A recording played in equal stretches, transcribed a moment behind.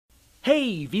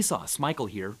Hey, Vsauce, Michael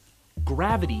here.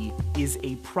 Gravity is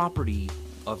a property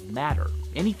of matter,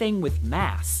 anything with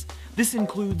mass. This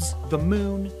includes the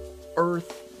moon,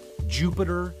 Earth,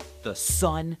 Jupiter, the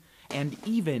sun, and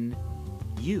even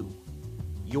you,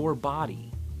 your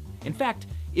body. In fact,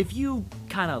 if you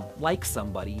kind of like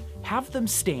somebody, have them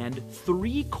stand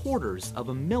 3/4 of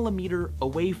a millimeter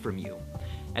away from you.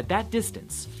 At that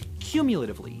distance,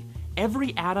 cumulatively,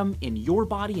 every atom in your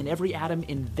body and every atom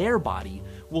in their body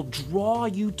will draw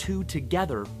you two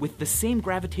together with the same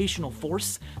gravitational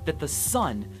force that the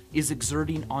sun is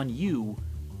exerting on you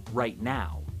right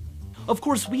now. Of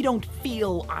course, we don't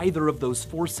feel either of those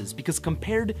forces because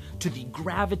compared to the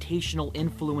gravitational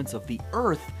influence of the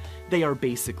Earth, they are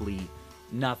basically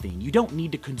nothing. You don't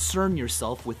need to concern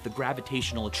yourself with the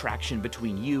gravitational attraction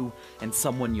between you and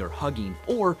someone you're hugging,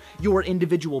 or your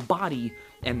individual body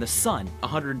and the sun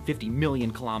 150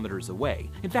 million kilometers away.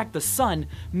 In fact, the sun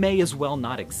may as well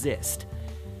not exist.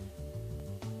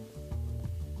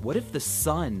 What if the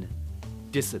sun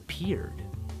disappeared?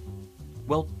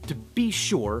 Well, to be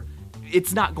sure,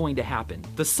 it's not going to happen.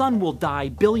 The sun will die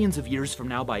billions of years from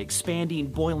now by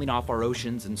expanding, boiling off our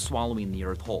oceans, and swallowing the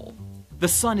Earth whole. The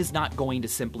sun is not going to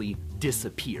simply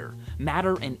disappear.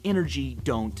 Matter and energy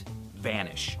don't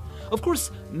vanish. Of course,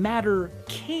 matter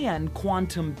can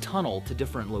quantum tunnel to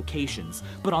different locations,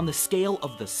 but on the scale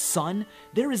of the sun,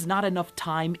 there is not enough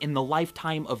time in the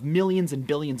lifetime of millions and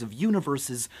billions of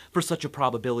universes for such a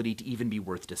probability to even be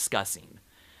worth discussing.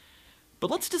 But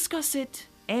let's discuss it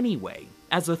anyway,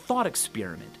 as a thought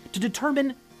experiment, to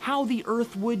determine how the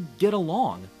Earth would get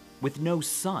along with no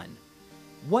sun.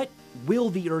 What will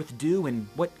the Earth do and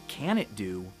what can it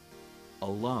do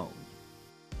alone?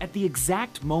 At the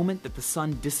exact moment that the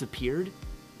sun disappeared,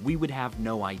 we would have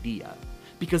no idea,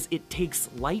 because it takes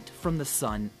light from the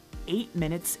sun 8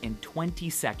 minutes and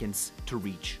 20 seconds to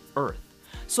reach Earth.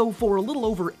 So for a little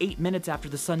over 8 minutes after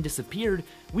the sun disappeared,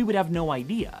 we would have no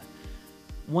idea.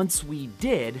 Once we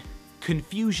did,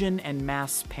 confusion and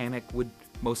mass panic would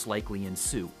most likely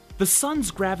ensue. The sun's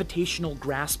gravitational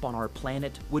grasp on our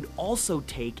planet would also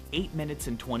take 8 minutes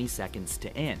and 20 seconds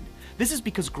to end. This is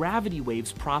because gravity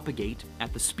waves propagate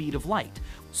at the speed of light.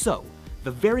 So, the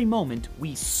very moment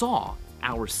we saw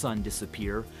our sun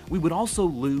disappear, we would also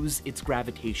lose its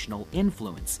gravitational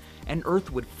influence, and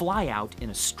Earth would fly out in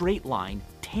a straight line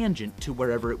tangent to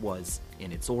wherever it was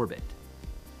in its orbit.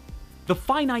 The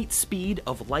finite speed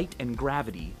of light and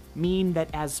gravity mean that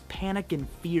as panic and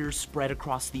fear spread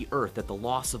across the Earth at the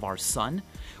loss of our sun,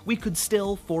 we could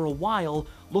still, for a while,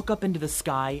 look up into the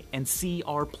sky and see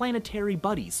our planetary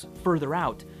buddies further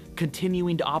out,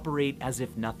 continuing to operate as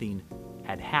if nothing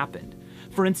had happened.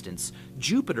 For instance,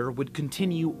 Jupiter would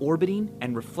continue orbiting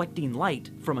and reflecting light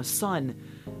from a sun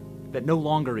that no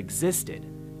longer existed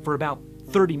for about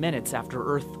 30 minutes after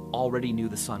Earth already knew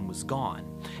the sun was gone.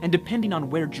 And depending on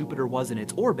where Jupiter was in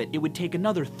its orbit, it would take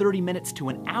another 30 minutes to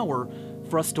an hour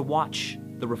for us to watch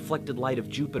the reflected light of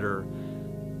Jupiter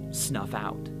snuff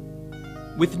out.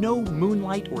 With no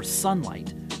moonlight or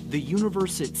sunlight, the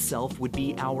universe itself would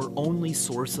be our only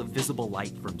source of visible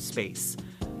light from space.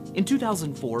 In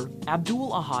 2004,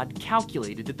 Abdul Ahad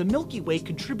calculated that the Milky Way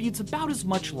contributes about as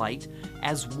much light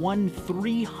as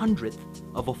 1/300th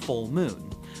of a full moon.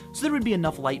 So there would be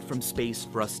enough light from space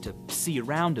for us to see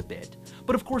around a bit.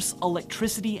 But of course,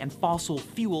 electricity and fossil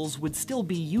fuels would still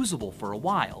be usable for a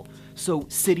while, so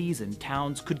cities and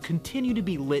towns could continue to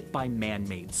be lit by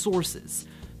man-made sources,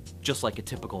 just like a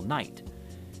typical night.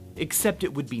 Except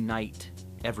it would be night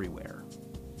everywhere.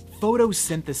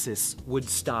 Photosynthesis would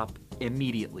stop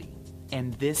immediately,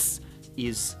 and this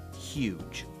is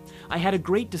huge. I had a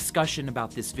great discussion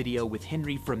about this video with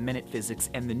Henry from Minute Physics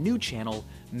and the new channel,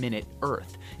 Minute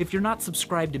Earth. If you're not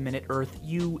subscribed to Minute Earth,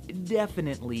 you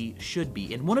definitely should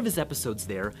be. In one of his episodes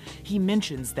there, he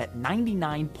mentions that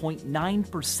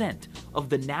 99.9% of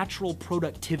the natural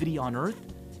productivity on Earth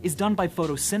is done by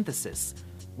photosynthesis,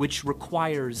 which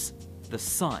requires the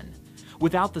sun.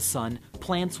 Without the sun,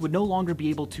 plants would no longer be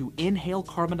able to inhale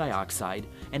carbon dioxide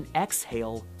and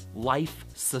exhale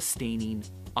life-sustaining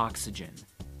oxygen.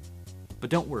 But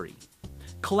don't worry.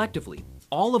 Collectively,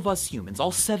 all of us humans,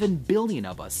 all 7 billion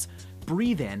of us,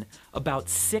 breathe in about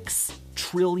 6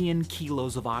 trillion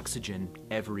kilos of oxygen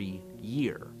every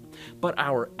year. But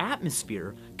our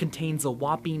atmosphere contains a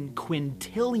whopping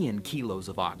quintillion kilos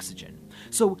of oxygen.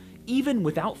 So even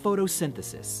without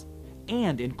photosynthesis,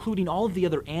 and including all of the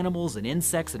other animals and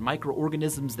insects and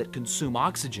microorganisms that consume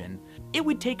oxygen, it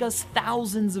would take us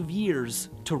thousands of years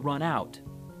to run out.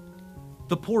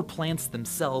 The poor plants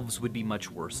themselves would be much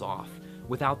worse off.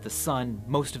 Without the sun,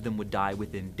 most of them would die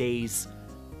within days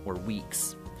or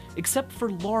weeks. except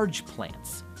for large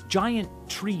plants. Giant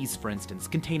trees, for instance,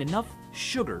 contain enough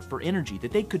sugar for energy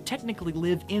that they could technically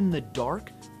live in the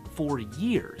dark for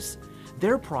years.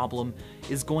 Their problem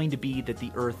is going to be that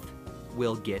the Earth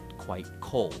will get quite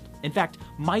cold. In fact,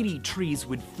 mighty trees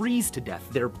would freeze to death,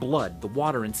 their blood, the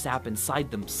water and sap inside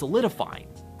them solidifying,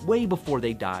 way before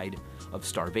they died of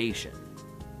starvation.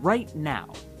 Right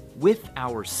now, with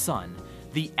our sun,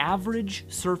 the average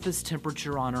surface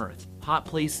temperature on Earth, hot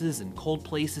places and cold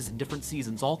places in different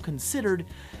seasons all considered,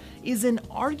 is an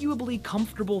arguably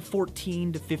comfortable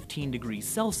 14 to 15 degrees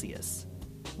Celsius.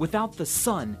 Without the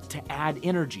sun to add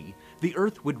energy, the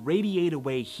Earth would radiate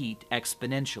away heat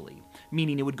exponentially,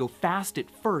 meaning it would go fast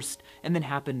at first and then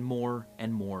happen more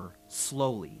and more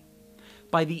slowly.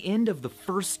 By the end of the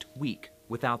first week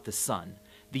without the sun,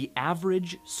 the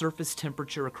average surface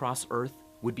temperature across Earth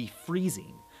would be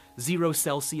freezing, 0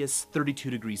 Celsius, 32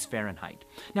 degrees Fahrenheit.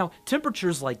 Now,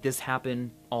 temperatures like this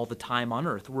happen all the time on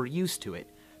Earth. We're used to it.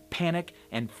 Panic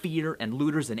and fear and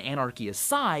looters and anarchy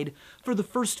aside, for the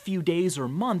first few days or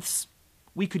months,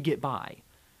 we could get by.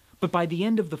 But by the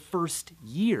end of the first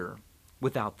year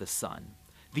without the sun,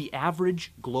 the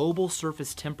average global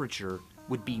surface temperature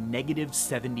would be negative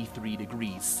 73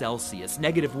 degrees Celsius,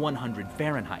 negative 100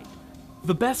 Fahrenheit.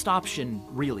 The best option,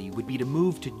 really, would be to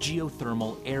move to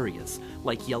geothermal areas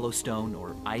like Yellowstone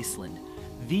or Iceland.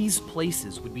 These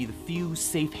places would be the few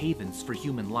safe havens for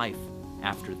human life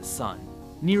after the sun.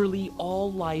 Nearly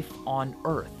all life on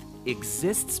Earth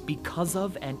exists because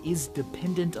of and is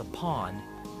dependent upon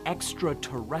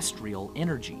extraterrestrial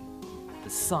energy, the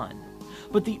sun.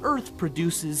 But the Earth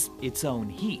produces its own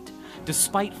heat.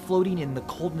 Despite floating in the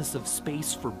coldness of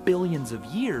space for billions of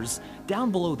years,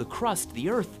 down below the crust, the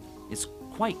Earth is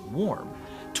quite warm.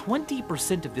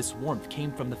 20% of this warmth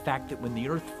came from the fact that when the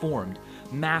Earth formed,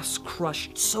 mass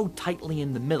crushed so tightly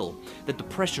in the middle that the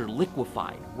pressure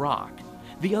liquefied rock.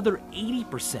 The other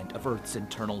 80% of Earth's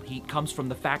internal heat comes from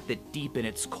the fact that deep in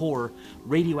its core,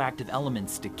 radioactive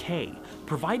elements decay,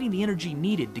 providing the energy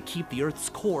needed to keep the Earth's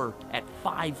core at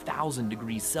 5,000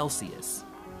 degrees Celsius.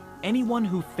 Anyone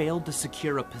who failed to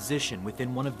secure a position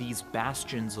within one of these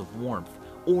bastions of warmth,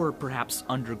 or perhaps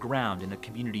underground in a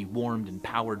community warmed and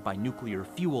powered by nuclear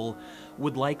fuel,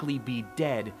 would likely be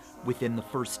dead within the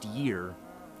first year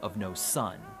of no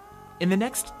sun. In the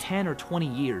next 10 or 20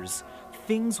 years,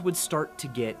 things would start to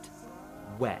get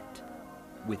wet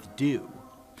with dew.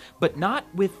 But not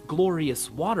with glorious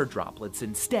water droplets,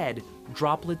 instead,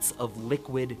 droplets of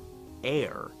liquid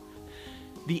air.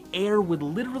 The air would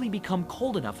literally become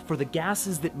cold enough for the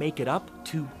gases that make it up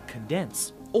to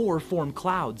condense, or form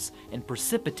clouds and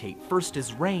precipitate, first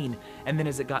as rain, and then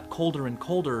as it got colder and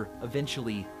colder,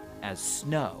 eventually as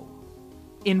snow.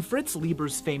 In Fritz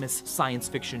Leiber's famous science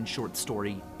fiction short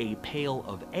story, A Pail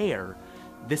of Air,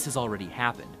 this has already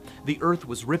happened. The Earth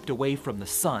was ripped away from the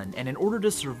sun, and in order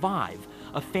to survive,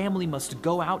 a family must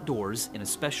go outdoors in a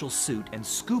special suit and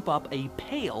scoop up a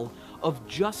pail of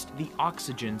just the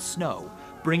oxygen snow,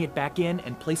 bring it back in,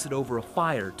 and place it over a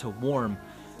fire to warm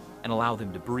and allow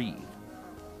them to breathe.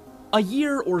 A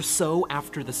year or so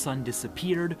after the sun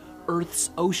disappeared, Earth's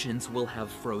oceans will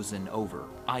have frozen over,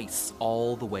 ice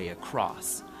all the way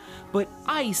across. But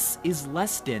ice is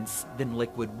less dense than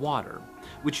liquid water,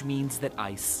 which means that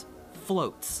ice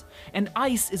floats. And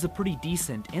ice is a pretty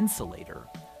decent insulator.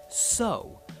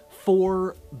 So,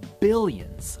 for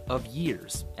billions of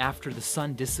years after the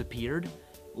sun disappeared,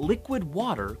 liquid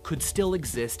water could still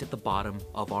exist at the bottom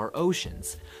of our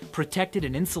oceans, protected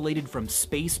and insulated from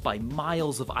space by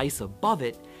miles of ice above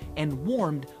it, and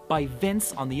warmed by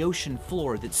vents on the ocean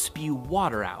floor that spew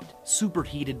water out,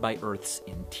 superheated by Earth's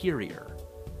interior.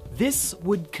 This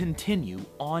would continue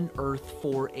on Earth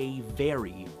for a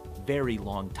very, very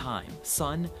long time,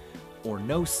 sun or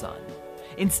no sun.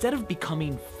 Instead of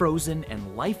becoming frozen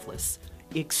and lifeless,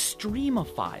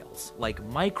 extremophiles, like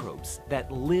microbes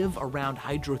that live around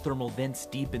hydrothermal vents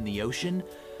deep in the ocean,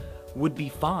 would be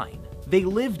fine. They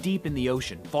live deep in the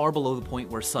ocean, far below the point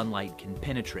where sunlight can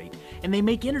penetrate, and they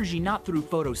make energy not through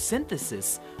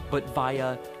photosynthesis, but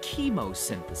via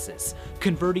chemosynthesis,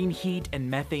 converting heat and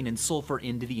methane and sulfur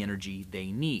into the energy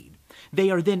they need. They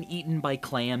are then eaten by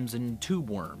clams and tube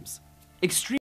worms.